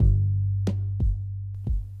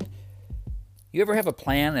You ever have a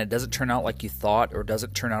plan and it doesn't turn out like you thought or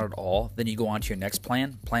doesn't turn out at all? Then you go on to your next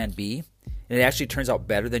plan, plan B, and it actually turns out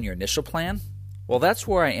better than your initial plan? Well, that's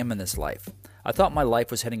where I am in this life. I thought my life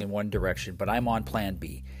was heading in one direction, but I'm on plan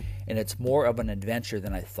B, and it's more of an adventure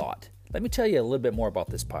than I thought. Let me tell you a little bit more about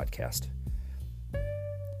this podcast.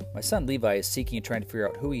 My son Levi is seeking and trying to figure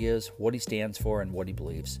out who he is, what he stands for, and what he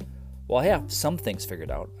believes. While I have some things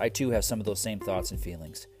figured out, I too have some of those same thoughts and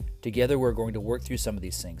feelings. Together, we're going to work through some of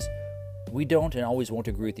these things. We don't and always won't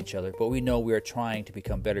agree with each other, but we know we are trying to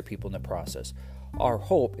become better people in the process. Our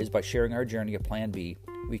hope is by sharing our journey of Plan B,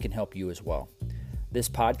 we can help you as well. This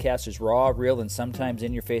podcast is raw, real, and sometimes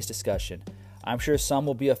in-your-face discussion. I'm sure some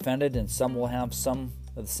will be offended and some will have some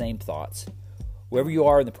of the same thoughts. Wherever you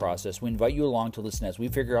are in the process, we invite you along to listen as we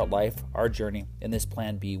figure out life, our journey, and this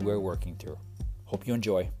Plan B we're working through. Hope you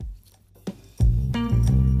enjoy.